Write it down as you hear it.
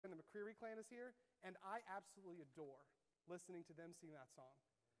Fury Clan is here, and I absolutely adore listening to them sing that song.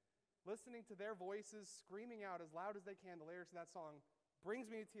 Listening to their voices screaming out as loud as they can the lyrics of that song brings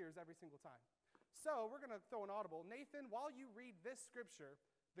me to tears every single time. So we're going to throw an audible. Nathan, while you read this scripture,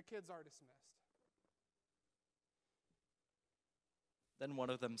 the kids are dismissed. Then one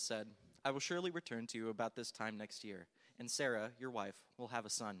of them said, "I will surely return to you about this time next year, and Sarah, your wife, will have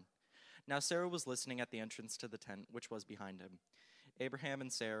a son." Now Sarah was listening at the entrance to the tent which was behind him. Abraham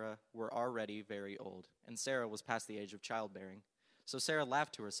and Sarah were already very old, and Sarah was past the age of childbearing. So Sarah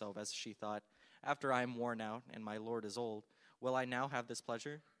laughed to herself as she thought, "After I am worn out and my Lord is old, will I now have this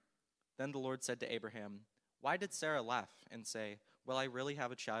pleasure?" Then the Lord said to Abraham, "Why did Sarah laugh and say, 'Will I really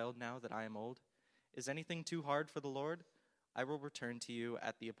have a child now that I am old?' Is anything too hard for the Lord? I will return to you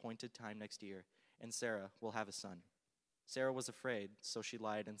at the appointed time next year, and Sarah will have a son." Sarah was afraid, so she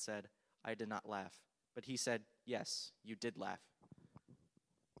lied and said, "I did not laugh." But he said, "Yes, you did laugh."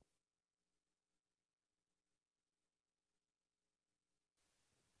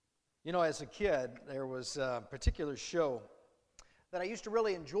 You know, as a kid, there was a particular show that I used to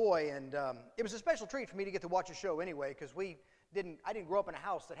really enjoy, and it was a special treat for me to get to watch a show anyway, because I didn't grow up in a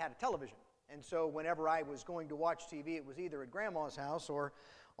house that had a television. And so whenever I was going to watch TV, it was either at Grandma's house or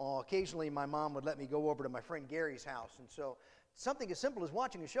occasionally my mom would let me go over to my friend Gary's house. And so something as simple as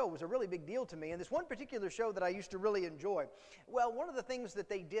watching a show was a really big deal to me. And this one particular show that I used to really enjoy, well, one of the things that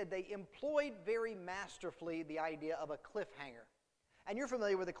they did, they employed very masterfully the idea of a cliffhanger. And you're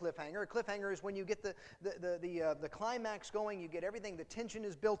familiar with a cliffhanger. A cliffhanger is when you get the climax going, you get everything, the tension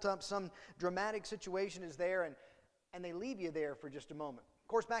is built up, some dramatic situation is there, and they leave you there for just a moment. Of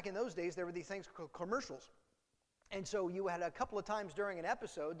course, back in those days, there were these things called commercials. And so you had a couple of times during an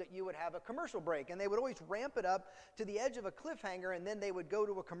episode that you would have a commercial break, and they would always ramp it up to the edge of a cliffhanger, and then they would go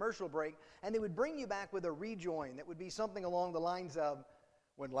to a commercial break, and they would bring you back with a rejoin that would be something along the lines of,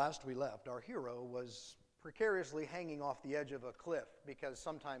 "When last we left, our hero was precariously hanging off the edge of a cliff," because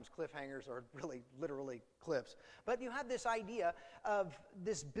sometimes cliffhangers are really literally cliffs. But you have this idea of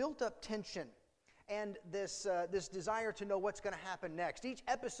this built-up tension and this desire to know what's going to happen next. Each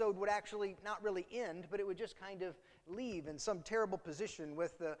episode would actually not really end, but it would just kind of leave in some terrible position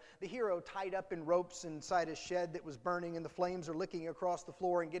with the hero tied up in ropes inside a shed that was burning, and the flames are licking across the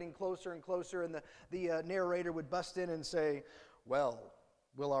floor and getting closer and closer, and the narrator would bust in and say, "Well,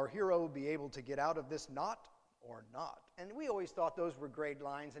 will our hero be able to get out of this knot or not?" And we always thought those were great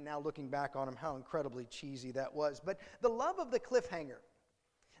lines, and now looking back on them, how incredibly cheesy that was. But the love of the cliffhanger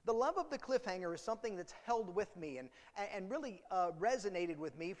is something that's held with me and really resonated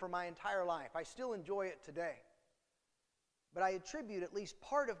with me for my entire life. I still enjoy it today. But I attribute at least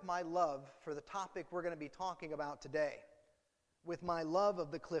part of my love for the topic we're going to be talking about today with my love of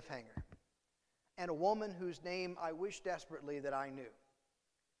the cliffhanger and a woman whose name I wish desperately that I knew.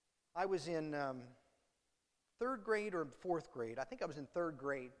 I was in third grade or fourth grade. I think I was in third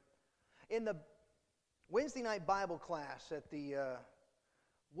grade. In the Wednesday night Bible class at the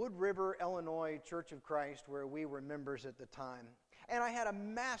Wood River, Illinois Church of Christ, where we were members at the time. And I had a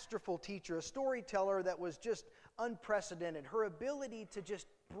masterful teacher, a storyteller that was just unprecedented. Her ability to just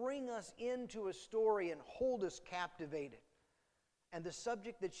bring us into a story and hold us captivated. And the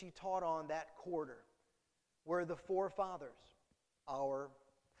subject that she taught on that quarter were the forefathers, our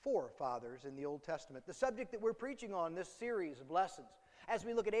forefathers in the Old Testament. The subject that we're preaching on this series of lessons as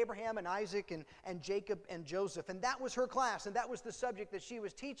we look at Abraham and Isaac and Jacob and Joseph. And that was her class, and that was the subject that she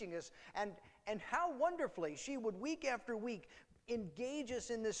was teaching us. And how wonderfully she would week after week engage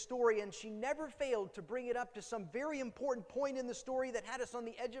us in this story, and she never failed to bring it up to some very important point in the story that had us on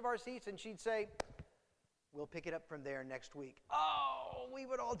the edge of our seats, and she'd say, "We'll pick it up from there next week." Oh, we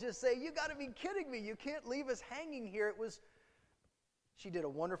would all just say, "You got to be kidding me. You can't leave us hanging here." She did a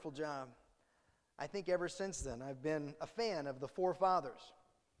wonderful job. I think ever since then, I've been a fan of the forefathers.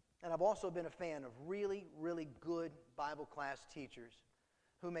 And I've also been a fan of really, really good Bible class teachers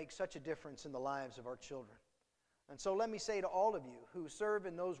who make such a difference in the lives of our children. And so let me say to all of you who serve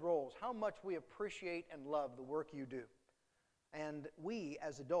in those roles how much we appreciate and love the work you do. And we,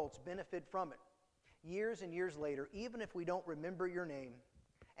 as adults, benefit from it. Years and years later, even if we don't remember your name,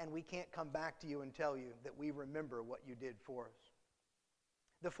 and we can't come back to you and tell you that we remember what you did for us.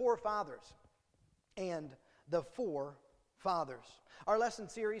 The forefathers and the forefathers. Our lesson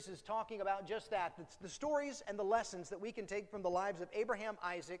series is talking about just that. It's the stories and the lessons that we can take from the lives of Abraham,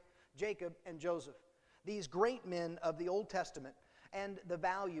 Isaac, Jacob, and Joseph. These great men of the Old Testament and the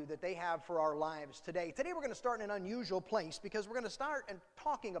value that they have for our lives today. Today we're going to start in an unusual place because we're going to start and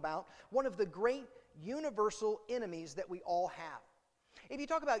talking about one of the great universal enemies that we all have. If you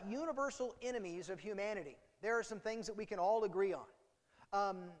talk about universal enemies of humanity, there are some things that we can all agree on.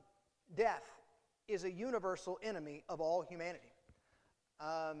 Death is a universal enemy of all humanity.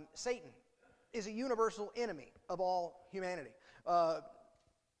 Satan is a universal enemy of all humanity.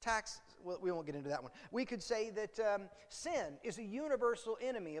 Well, we won't get into that one. We could say that sin is a universal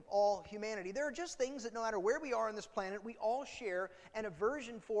enemy of all humanity. There are just things that no matter where we are on this planet, we all share an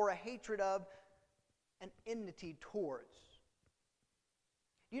aversion for, a hatred of, an enmity towards.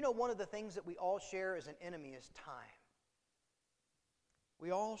 You know, one of the things that we all share as an enemy is time.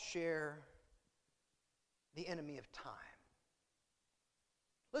 We all share the enemy of time.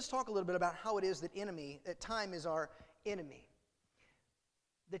 Let's talk a little bit about how it is that time is our enemy.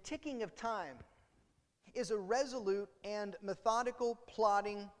 The ticking of time is a resolute and methodical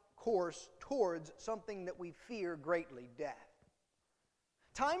plodding course towards something that we fear greatly, death.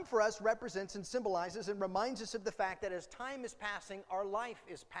 Time for us represents and symbolizes and reminds us of the fact that as time is passing, our life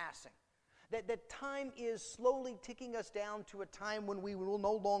is passing. That time is slowly ticking us down to a time when we will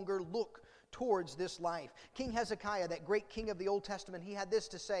no longer look towards this life. King Hezekiah, that great king of the Old Testament, he had this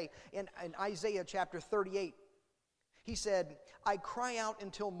to say in Isaiah chapter 38. He said, I cry out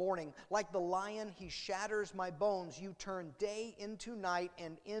until morning. Like the lion, he shatters my bones. You turn day into night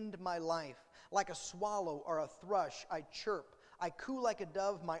and end my life. Like a swallow or a thrush, I chirp. I coo like a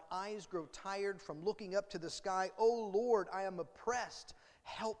dove. My eyes grow tired from looking up to the sky. O Lord, I am oppressed.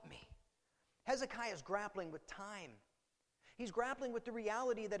 Help me. Hezekiah is grappling with time. He's grappling with the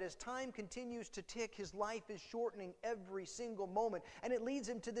reality that as time continues to tick, his life is shortening every single moment. And it leads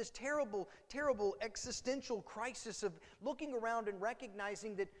him to this terrible, terrible existential crisis of looking around and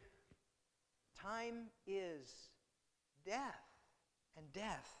recognizing that time is death. And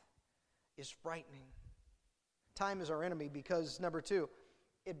death is frightening. Time is our enemy because, number two,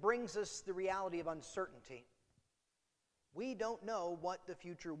 it brings us the reality of uncertainty. We don't know what the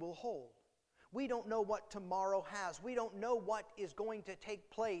future will hold. We don't know what tomorrow has. We don't know what is going to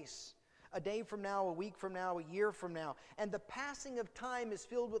take place a day from now, a week from now, a year from now. And the passing of time is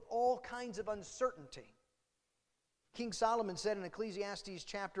filled with all kinds of uncertainty. King Solomon said in Ecclesiastes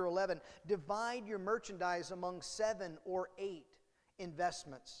chapter 11, divide your merchandise among 7 or 8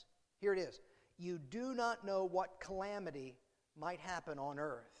 investments. Here it is. You do not know what calamity might happen on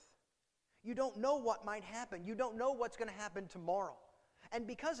earth. You don't know what might happen. You don't know what's going to happen tomorrow. And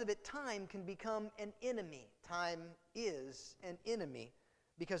because of it, time can become an enemy. Time is an enemy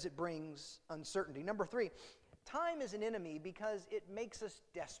because it brings uncertainty. Number 3, time is an enemy because it makes us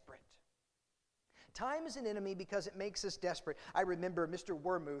desperate. Time is an enemy because it makes us desperate. I remember Mr.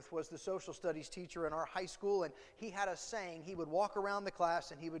 Wormuth was the social studies teacher in our high school, and he had a saying. He would walk around the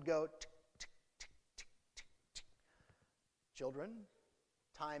class and he would go, tick, tick, tick, tick, tick, tick. Children,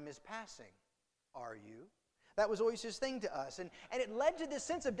 time is passing. Are you? That was always his thing to us. And it led to this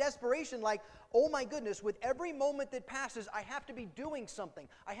sense of desperation like, oh my goodness, with every moment that passes, I have to be doing something.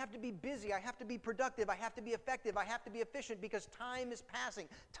 I have to be busy. I have to be productive. I have to be effective. I have to be efficient because time is passing.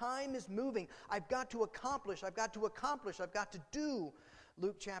 Time is moving. I've got to accomplish. I've got to accomplish. I've got to do.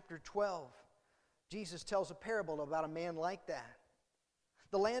 Luke chapter 12. Jesus tells a parable about a man like that.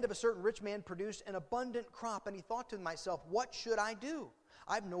 The land of a certain rich man produced an abundant crop, and he thought to himself, what should I do?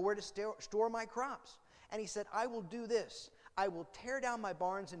 I have nowhere to store my crops. And he said, I will do this. I will tear down my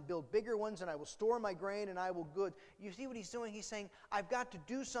barns and build bigger ones, and I will store my grain, and I will good. You see what he's doing? He's saying, I've got to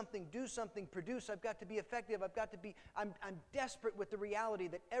do something, produce. I've got to be effective. I'm desperate with the reality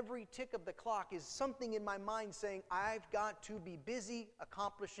that every tick of the clock is something in my mind saying, I've got to be busy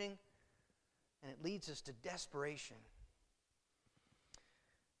accomplishing. And it leads us to desperation.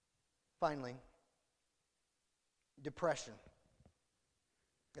 Finally, depression.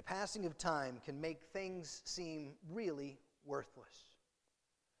 The passing of time can make things seem really worthless.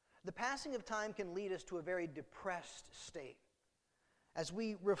 The passing of time can lead us to a very depressed state. As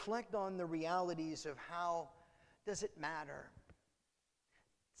we reflect on the realities of how does it matter?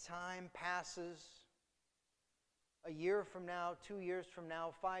 Time passes. A year from now, 2 years from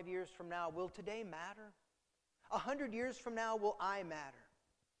now, 5 years from now, will today matter? 100 years from now, will I matter?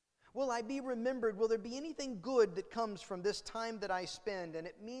 Will I be remembered? Will there be anything good that comes from this time that I spend? And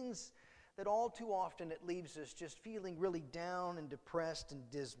it means that all too often it leaves us just feeling really down and depressed and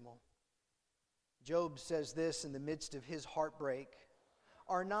dismal. Job says this in the midst of his heartbreak,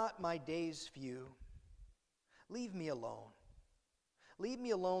 are not my days few? Leave me alone. Leave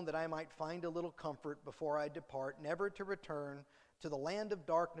me alone that I might find a little comfort before I depart, never to return to the land of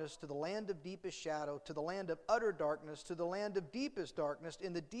darkness, to the land of deepest shadow, to the land of utter darkness, to the land of deepest darkness,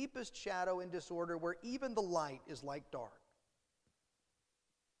 in the deepest shadow and disorder, where even the light is like dark.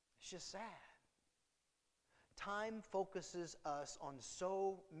 It's just sad. Time focuses us on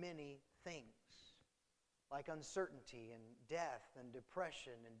so many things. like uncertainty and death and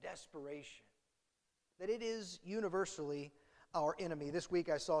depression and desperation, that it is universally our enemy. This week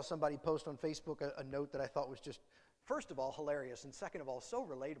I saw somebody post on Facebook a note that I thought was just, first of all, hilarious, and second of all, so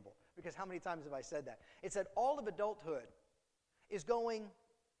relatable, because how many times have I said that? It said, all of adulthood is going,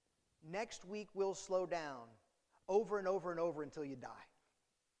 next week will slow down, over and over and over until you die.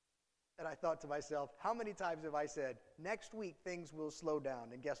 And I thought to myself, how many times have I said, next week things will slow down?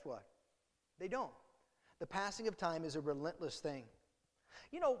 And guess what? They don't. The passing of time is a relentless thing.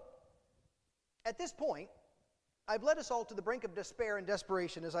 You know, at this point, I've led us all to the brink of despair and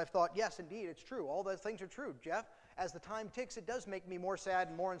desperation as I've thought, yes, indeed, it's true. All those things are true, Jeff. As the time ticks, it does make me more sad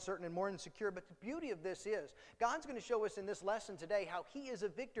and more uncertain and more insecure. But the beauty of this is, God's going to show us in this lesson today how He is a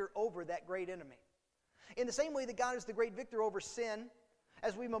victor over that great enemy. In the same way that God is the great victor over sin,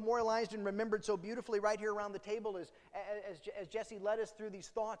 as we memorialized and remembered so beautifully right here around the table as Jesse led us through these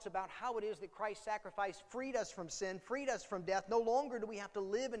thoughts about how it is that Christ's sacrifice freed us from sin, freed us from death. No longer do we have to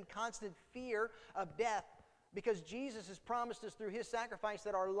live in constant fear of death, because Jesus has promised us through His sacrifice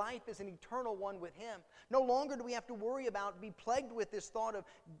that our life is an eternal one with Him. No longer do we have to worry about, be plagued with this thought of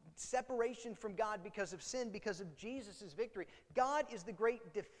separation from God because of sin, because of Jesus' victory. God is the great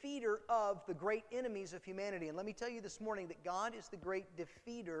defeater of the great enemies of humanity. And let me tell you this morning that God is the great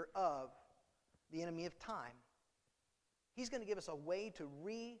defeater of the enemy of time. He's going to give us a way to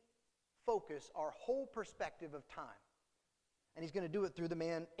refocus our whole perspective of time. And He's going to do it through the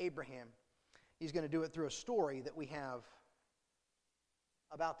man Abraham. He's going to do it through a story that we have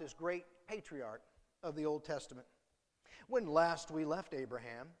about this great patriarch of the Old Testament. When last we left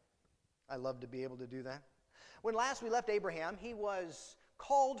Abraham, I love to be able to do that. When last we left Abraham, he was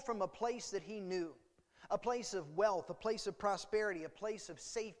called from a place that he knew, a place of wealth, a place of prosperity, a place of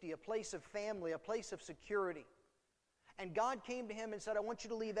safety, a place of family, a place of security. And God came to him and said, I want you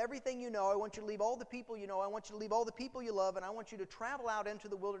to leave everything you know. I want you to leave all the people you know. I want you to leave all the people you love. And I want you to travel out into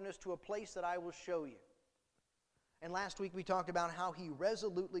the wilderness to a place that I will show you. And last week we talked about how he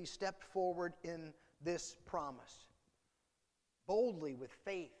resolutely stepped forward in this promise. Boldly, with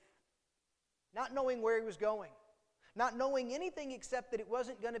faith. Not knowing where he was going. Not knowing anything except that it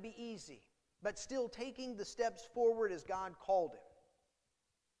wasn't going to be easy. But still taking the steps forward as God called him.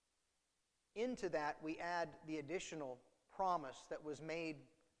 Into that we add the additional promise that was made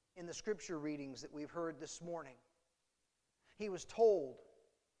in the scripture readings that we've heard this morning. He was told,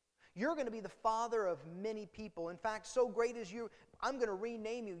 you're going to be the father of many people. In fact, so great as you, I'm going to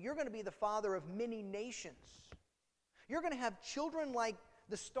rename you. You're going to be the father of many nations. You're going to have children like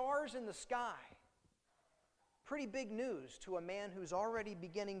the stars in the sky. Pretty big news to a man who's already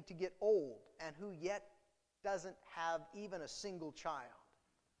beginning to get old and who yet doesn't have even a single child.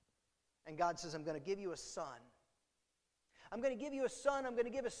 And God says, I'm going to give you a son. I'm going to give you a son. I'm going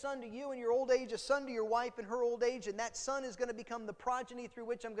to give a son to you in your old age, a son to your wife in her old age, and that son is going to become the progeny through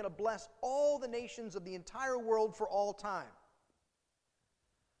which I'm going to bless all the nations of the entire world for all time.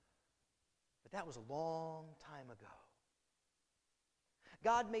 But that was a long time ago.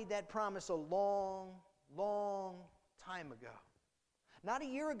 God made that promise a long, long time ago. Not a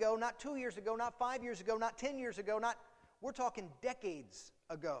year ago, not 2 years ago, not 5 years ago, not 10 years ago, we're talking decades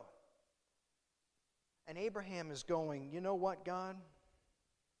ago. And Abraham is going, you know what, God?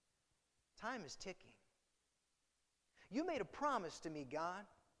 Time is ticking. You made a promise to me, God.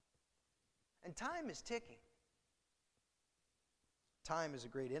 And time is ticking. Time is a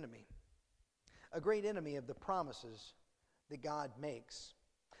great enemy. A great enemy of the promises that God makes.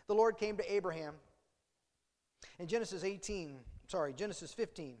 The Lord came to Abraham in Genesis 15.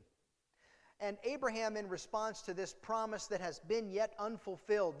 And Abraham, in response to this promise that has been yet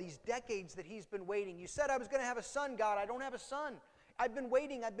unfulfilled, these decades that he's been waiting, you said I was going to have a son, God. I don't have a son. I've been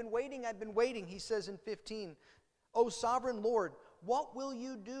waiting. He says in 15, O sovereign Lord, what will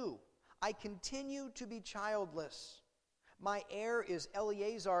you do? I continue to be childless. My heir is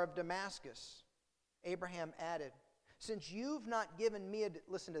Eliezer of Damascus. Abraham added, since you've not given me a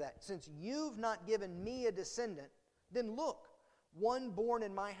descendant, then look, one born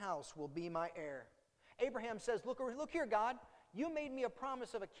in my house will be my heir. Abraham says, look here, God. You made me a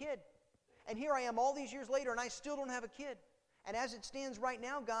promise of a kid. And here I am all these years later, and I still don't have a kid. And as it stands right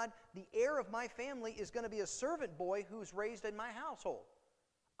now, God, the heir of my family is going to be a servant boy who's raised in my household.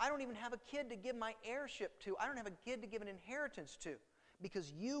 I don't even have a kid to give my heirship to. I don't have a kid to give an inheritance to.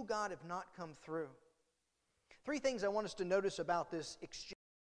 Because you, God, have not come through. 3 things I want us to notice about this exchange.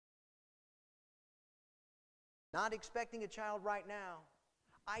 Not expecting a child right now.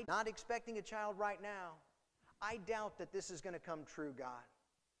 I doubt that this is going to come true, God.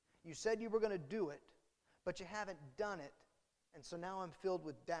 You said you were going to do it, but you haven't done it. And so now I'm filled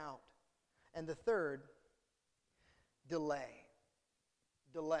with doubt. And the third delay.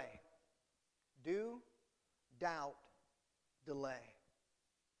 Delay. Do, doubt, delay.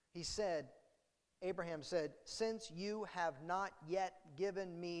 He said, Abraham said, since you have not yet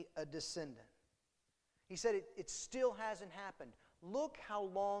given me a descendant. He said, it still hasn't happened. Look how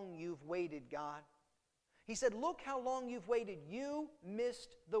long you've waited, God. He said, look how long you've waited. You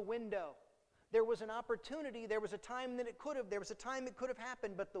missed the window. There was an opportunity. There was a time it could have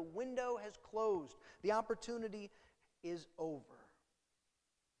happened, but the window has closed. The opportunity is over.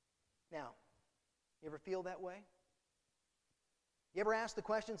 Now, you ever feel that way? You ever ask the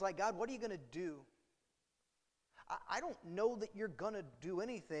questions like, God, what are you going to do? I don't know that you're going to do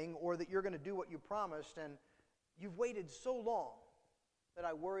anything or that you're going to do what you promised, and you've waited so long that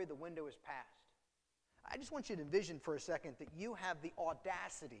I worry the window is past. I just want you to envision for a second that you have the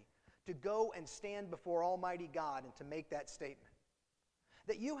audacity to go and stand before Almighty God and to make that statement.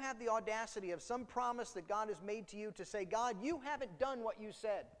 That you have the audacity of some promise that God has made to you to say, God, you haven't done what you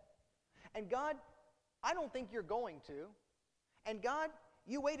said. And God, I don't think you're going to. And God,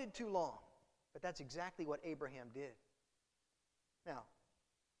 you waited too long. But that's exactly what Abraham did. Now,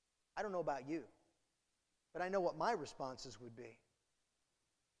 I don't know about you, but I know what my responses would be.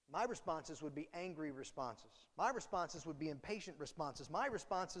 My responses would be angry responses. My responses would be impatient responses. My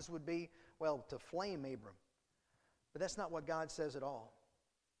responses would be, well, to flame Abram. But that's not what God says at all.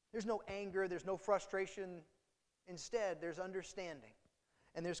 There's no anger, there's no frustration. Instead, there's understanding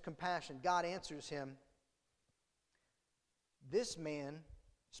and there's compassion. God answers him, this man,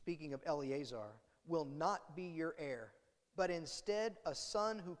 speaking of Eleazar, will not be your heir, but instead a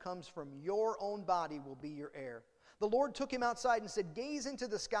son who comes from your own body will be your heir. The Lord took him outside and said, gaze into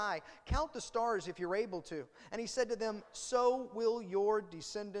the sky, count the stars if you're able to. And he said to them, so will your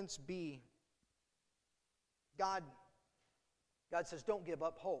descendants be. God says, don't give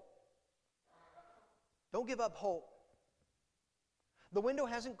up hope. Don't give up hope. The window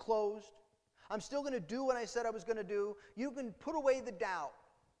hasn't closed. I'm still going to do what I said I was going to do. You can put away the doubt.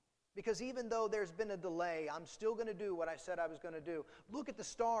 Because even though there's been a delay, I'm still going to do what I said I was going to do. Look at the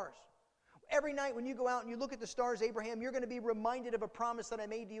stars. Every night when you go out and you look at the stars, Abraham, you're going to be reminded of a promise that I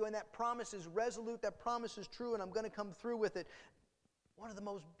made to you, and that promise is resolute, that promise is true, and I'm going to come through with it. One of the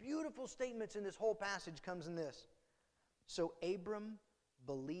most beautiful statements in this whole passage comes in this. So Abram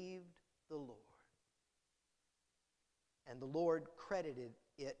believed the Lord, and the Lord credited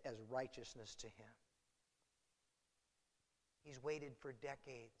it as righteousness to him. He's waited for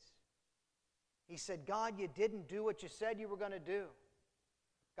decades. He said, God, you didn't do what you said you were going to do.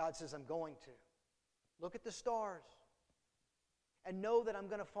 God says, I'm going to. Look at the stars and know that I'm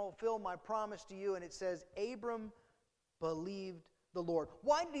going to fulfill my promise to you. And it says, Abram believed the Lord.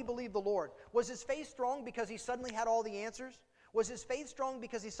 Why did he believe the Lord? Was his faith strong because he suddenly had all the answers? Was his faith strong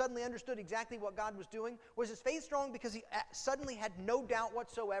because he suddenly understood exactly what God was doing? Was his faith strong because he suddenly had no doubt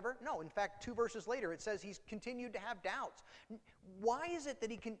whatsoever? No. In fact, 2 verses later, it says he's continued to have doubts. Why is it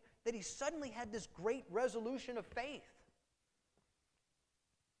that he suddenly had this great resolution of faith?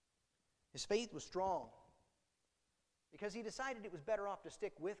 His faith was strong because he decided it was better off to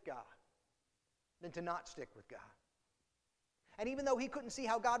stick with God than to not stick with God. And even though he couldn't see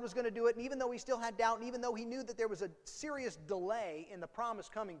how God was going to do it, and even though he still had doubt, and even though he knew that there was a serious delay in the promise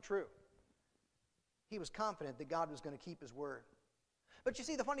coming true, he was confident that God was going to keep his word. But you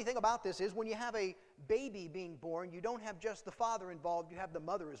see, the funny thing about this is when you have a baby being born, you don't have just the father involved, you have the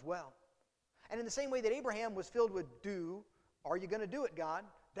mother as well. And in the same way that Abraham was filled with are you going to do it, God?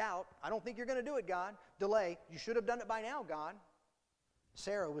 Doubt, I don't think you're going to do it, God. Delay, you should have done it by now, God.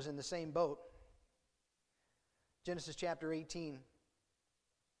 Sarah was in the same boat. Genesis chapter 18.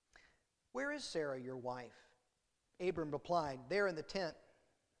 Where is Sarah, your wife? Abram replied, there in the tent.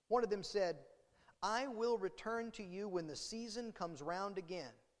 One of them said, I will return to you when the season comes round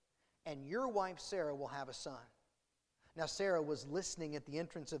again, and your wife Sarah will have a son. Now Sarah was listening at the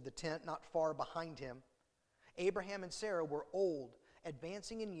entrance of the tent, not far behind him. Abraham and Sarah were old,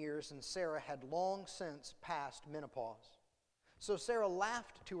 advancing in years, and Sarah had long since passed menopause. So Sarah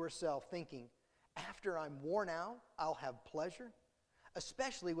laughed to herself, thinking, after I'm worn out, I'll have pleasure,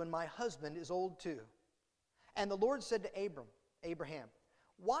 especially when my husband is old too. And the Lord said to Abraham,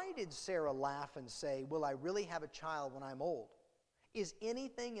 why did Sarah laugh and say, will I really have a child when I'm old? Is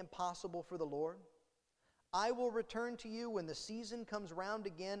anything impossible for the Lord? I will return to you when the season comes round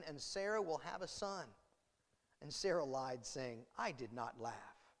again, and Sarah will have a son. And Sarah lied, saying, I did not laugh,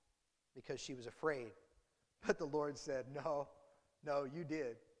 because she was afraid. But the Lord said, no, you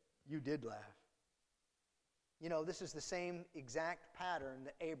did. You did laugh. You know, this is the same exact pattern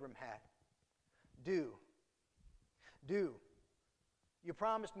that Abram had. Do. You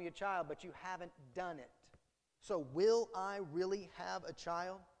promised me a child, but you haven't done it. So will I really have a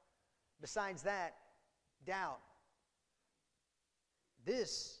child? Besides that, doubt.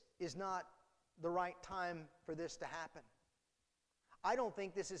 This is not the right time for this to happen. I don't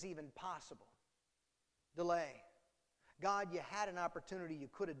think this is even possible. Delay. God, you had an opportunity, you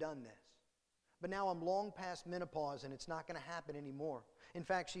could have done this. But now I'm long past menopause and it's not going to happen anymore. In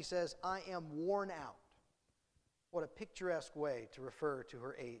fact, she says, I am worn out. What a picturesque way to refer to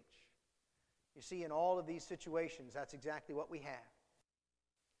her age. You see, in all of these situations, that's exactly what we have.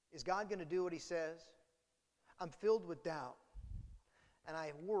 Is God going to do what He says? I'm filled with doubt, and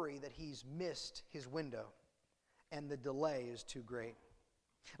I worry that He's missed His window, and the delay is too great.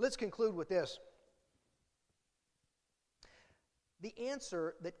 Let's conclude with this. The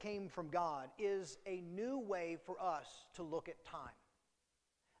answer that came from God is a new way for us to look at time.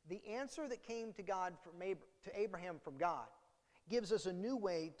 The answer that came to Abraham from God gives us a new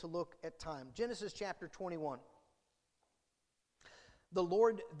way to look at time. Genesis chapter 21. The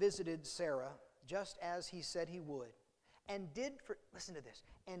Lord visited Sarah just as He said He would, and did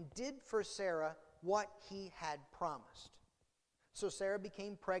for Sarah what He had promised. So Sarah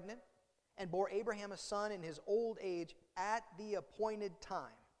became pregnant and bore Abraham a son in his old age at the appointed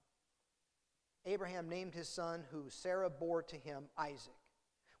time. Abraham named his son, who Sarah bore to him, Isaac.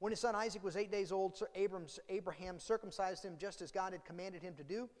 When his son Isaac was 8 days old, Abraham circumcised him just as God had commanded him to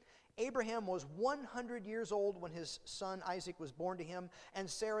do. Abraham was 100 years old when his son Isaac was born to him, and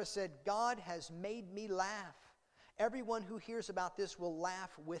Sarah said, God has made me laugh. Everyone who hears about this will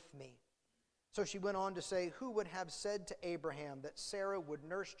laugh with me. So she went on to say, who would have said to Abraham that Sarah would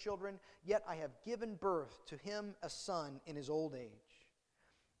nurse children? Yet I have given birth to him a son in his old age.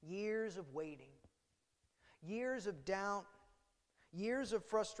 Years of waiting, years of doubt, years of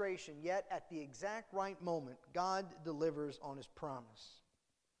frustration, yet at the exact right moment, God delivers on His promise.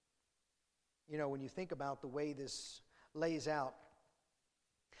 You know, when you think about the way this lays out,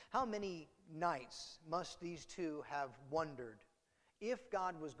 how many nights must these two have wondered if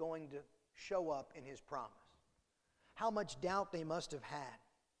God was going to show up in His promise? How much doubt they must have had.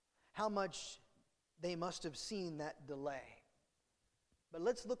 How much they must have seen that delay. But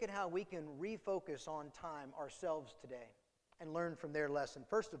let's look at how we can refocus on time ourselves today and learn from their lesson.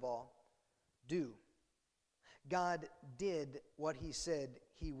 First of all, do. God did what He said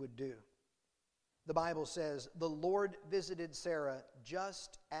He would do. The Bible says, the Lord visited Sarah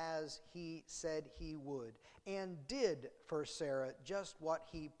just as He said He would, and did for Sarah just what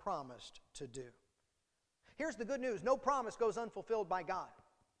He promised to do. Here's the good news. No promise goes unfulfilled by God.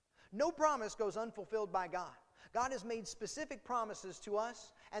 No promise goes unfulfilled by God. God has made specific promises to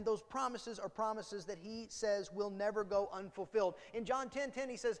us, and those promises are promises that He says will never go unfulfilled. In John 10:10,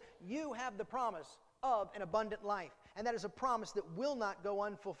 He says, you have the promise of an abundant life. And that is a promise that will not go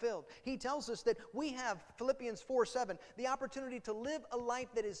unfulfilled. He tells us that we have, Philippians 4:7, the opportunity to live a life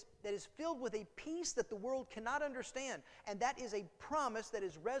that is filled with a peace that the world cannot understand. And that is a promise that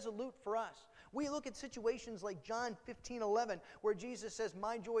is resolute for us. We look at situations like John 15:11, where Jesus says,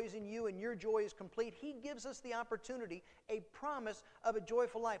 my joy is in you and your joy is complete. He gives us the opportunity, a promise of a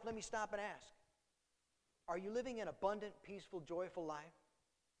joyful life. Let me stop and ask, are you living an abundant, peaceful, joyful life?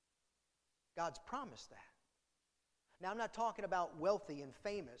 God's promised that. Now, I'm not talking about wealthy and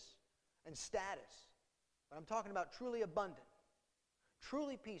famous and status, but I'm talking about truly abundant,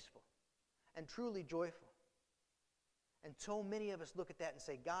 truly peaceful, and truly joyful. And so many of us look at that and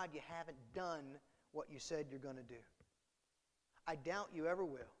say, God, you haven't done what you said you're going to do. I doubt you ever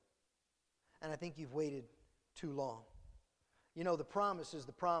will. And I think you've waited too long. You know, the promise is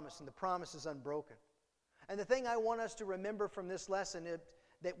the promise, and the promise is unbroken. And the thing I want us to remember from this lesson is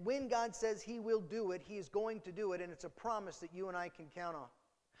that when God says He will do it, He is going to do it, and it's a promise that you and I can count on.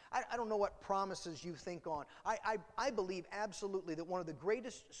 I don't know what promises you think on. I believe absolutely that one of the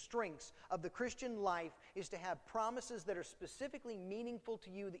greatest strengths of the Christian life is to have promises that are specifically meaningful to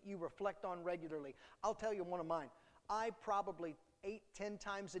you that you reflect on regularly. I'll tell you one of mine. I probably 8-10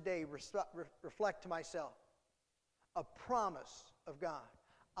 times a day reflect to myself a promise of God.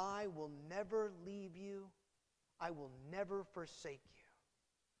 I will never leave you. I will never forsake you.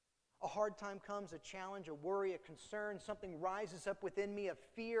 A hard time comes, a challenge, a worry, a concern, something rises up within me, a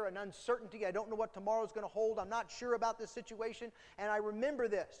fear, an uncertainty. I don't know what tomorrow's going to hold. I'm not sure about this situation. And I remember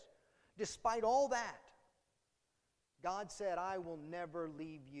this. Despite all that, God said, I will never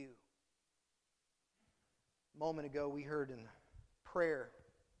leave you. A moment ago, we heard in prayer,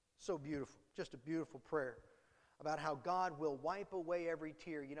 so beautiful, just a beautiful prayer, about how God will wipe away every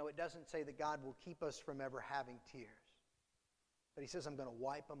tear. You know, it doesn't say that God will keep us from ever having tears. But He says, I'm going to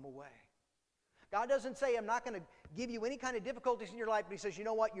wipe them away. God doesn't say, I'm not going to give you any kind of difficulties in your life, but He says, you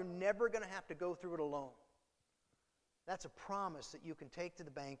know what? You're never going to have to go through it alone. That's a promise that you can take to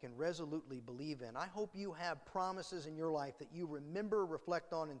the bank and resolutely believe in. I hope you have promises in your life that you remember,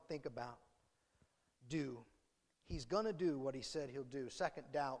 reflect on, and think about. Do. He's going to do what he said he'll do. Second,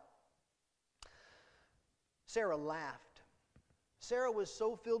 doubt. Sarah laughed. Sarah was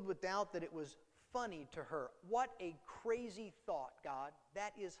so filled with doubt that it was funny to her. What a crazy thought, God.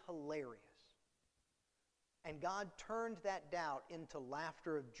 That is hilarious. And God turned that doubt into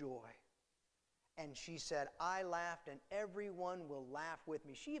laughter of joy. And she said, I laughed and everyone will laugh with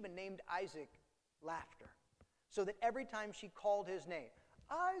me. She even named Isaac Laughter. So that every time she called his name,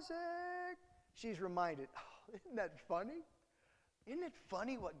 Isaac, she's reminded, oh, isn't that funny? Isn't it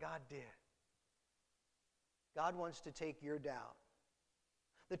funny what God did? God wants to take your doubt,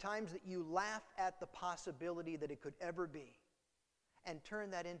 the times that you laugh at the possibility that it could ever be, and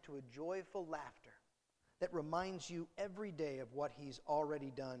turn that into a joyful laughter that reminds you every day of what He's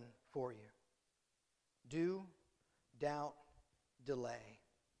already done for you. Do, doubt, delay.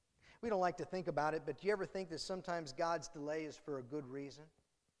 We don't like to think about it, but do you ever think that sometimes God's delay is for a good reason?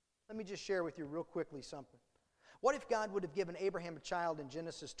 Let me just share with you real quickly something. What if God would have given Abraham a child in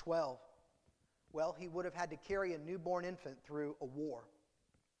Genesis 12? Well, he would have had to carry a newborn infant through a war.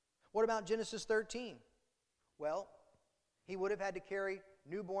 What about Genesis 13? Well, he would have had to carry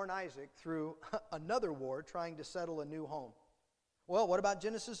newborn Isaac through another war trying to settle a new home. Well, what about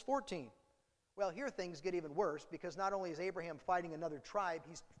Genesis 14? Well, here things get even worse because not only is Abraham fighting another tribe,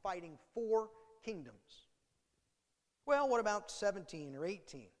 he's fighting 4 kingdoms. Well, what about 17 or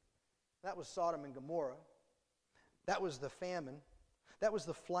 18? That was Sodom and Gomorrah. That was the famine. That was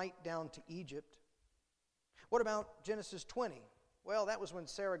the flight down to Egypt. What about Genesis 20? Well, that was when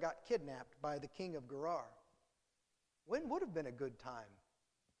Sarah got kidnapped by the king of Gerar. When would have been a good time?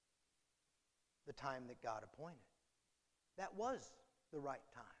 The time that God appointed. That was the right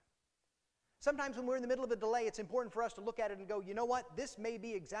time. Sometimes when we're in the middle of a delay, it's important for us to look at it and go, you know what? This may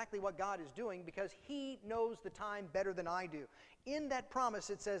be exactly what God is doing because He knows the time better than I do. In that promise,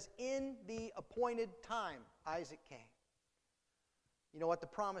 it says, in the appointed time, Isaac came. You know what? The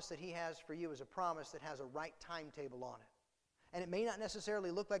promise that He has for you is a promise that has a right timetable on it. And it may not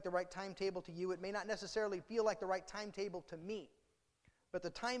necessarily look like the right timetable to you. It may not necessarily feel like the right timetable to me. But the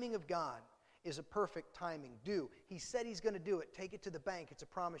timing of God is a perfect timing. Do. He said He's going to do it. Take it to the bank. It's a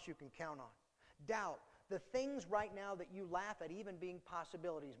promise you can count on. Doubt. The things right now that you laugh at even being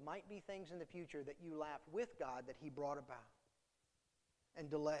possibilities might be things in the future that you laugh with God that He brought about. And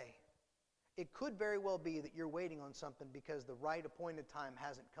delay. It could very well be that you're waiting on something because the right appointed time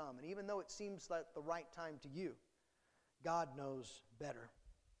hasn't come. And even though it seems like the right time to you, God knows better.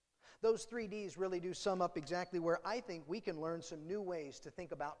 Those 3 Ds really do sum up exactly where I think we can learn some new ways to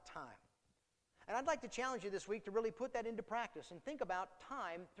think about time. And I'd like to challenge you this week to really put that into practice and think about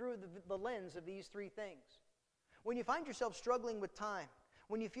time through the lens of these 3 things. When you find yourself struggling with time,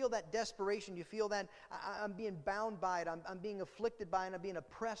 when you feel that desperation, you feel that I'm being bound by it, I'm being afflicted by it, I'm being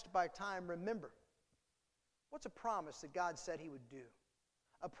oppressed by time, remember, what's a promise that God said He would do?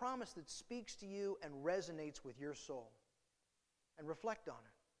 A promise that speaks to you and resonates with your soul. And reflect on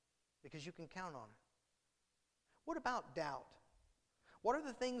it, because you can count on it. What about doubt? What are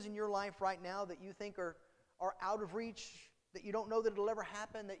the things in your life right now that you think are out of reach, that you don't know that it'll ever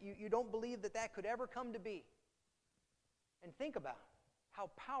happen, that you don't believe that that could ever come to be? And think about how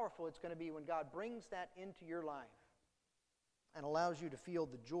powerful it's going to be when God brings that into your life and allows you to feel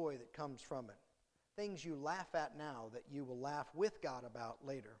the joy that comes from it. Things you laugh at now that you will laugh with God about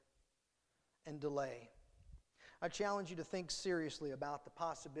later. And delay. I challenge you to think seriously about the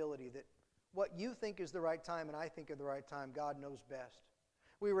possibility that what you think is the right time and I think is the right time, God knows best.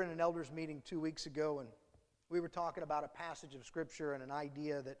 We were in an elders meeting 2 weeks ago, and we were talking about a passage of Scripture and an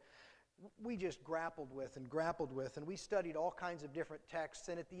idea that we just grappled with, and we studied all kinds of different texts,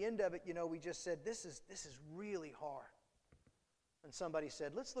 and at the end of it, we just said, this is really hard. And somebody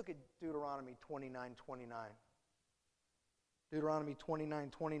said, let's look at Deuteronomy 29:29. Deuteronomy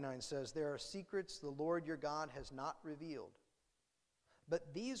 29:29 says, there are secrets the Lord your God has not revealed,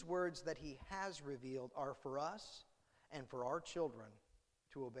 but these words that He has revealed are for us and for our children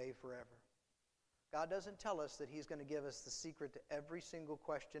to obey forever. God doesn't tell us that He's going to give us the secret to every single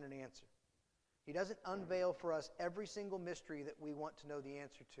question and answer. He doesn't unveil for us every single mystery that we want to know the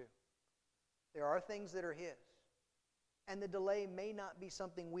answer to. There are things that are His. And the delay may not be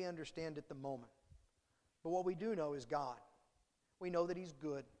something we understand at the moment. But what we do know is God. We know that He's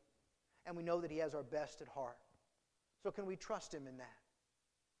good. And we know that He has our best at heart. So can we trust Him in that?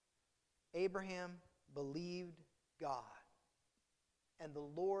 Abraham believed God. And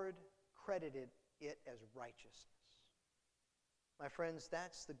the Lord credited it as righteousness. My friends,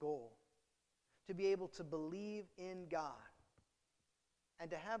 that's the goal. to be able to believe in God and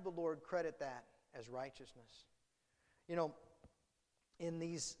to have the Lord credit that as righteousness. You know, in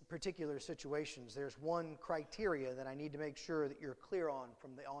these particular situations, there's one criteria that I need to make sure that you're clear on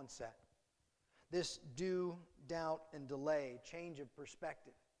from the onset. This do, doubt, and delay, change of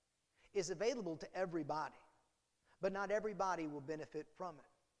perspective, is available to everybody, but not everybody will benefit from it.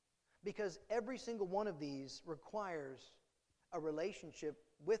 Because every single one of these requires a relationship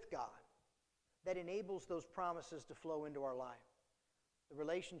with God that enables those promises to flow into our life. The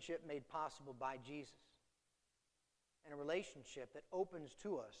relationship made possible by Jesus. And a relationship that opens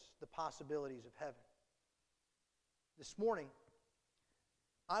to us the possibilities of heaven. This morning,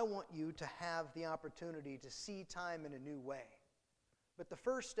 I want you to have the opportunity to see time in a new way. But the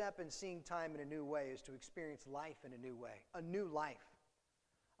first step in seeing time in a new way is to experience life in a new way. A new life.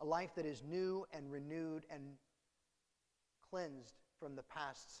 A life that is new and renewed and cleansed from the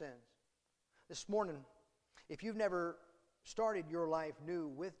past sins. This morning, if you've never started your life new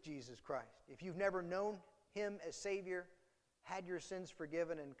with Jesus Christ, if you've never known Him as Savior, had your sins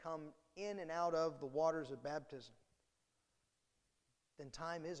forgiven, and come in and out of the waters of baptism, then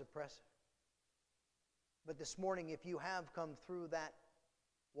time is oppressive. But this morning, if you have come through that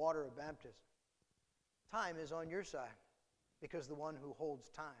water of baptism, time is on your side, because the one who holds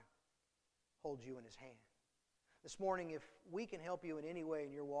time holds you in His hand. This morning, if we can help you in any way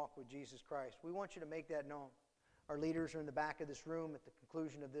in your walk with Jesus Christ, we want you to make that known. Our leaders are in the back of this room at the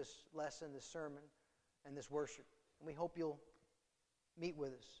conclusion of this lesson, this sermon, and this worship. And we hope you'll meet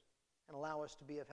with us and allow us to be of help.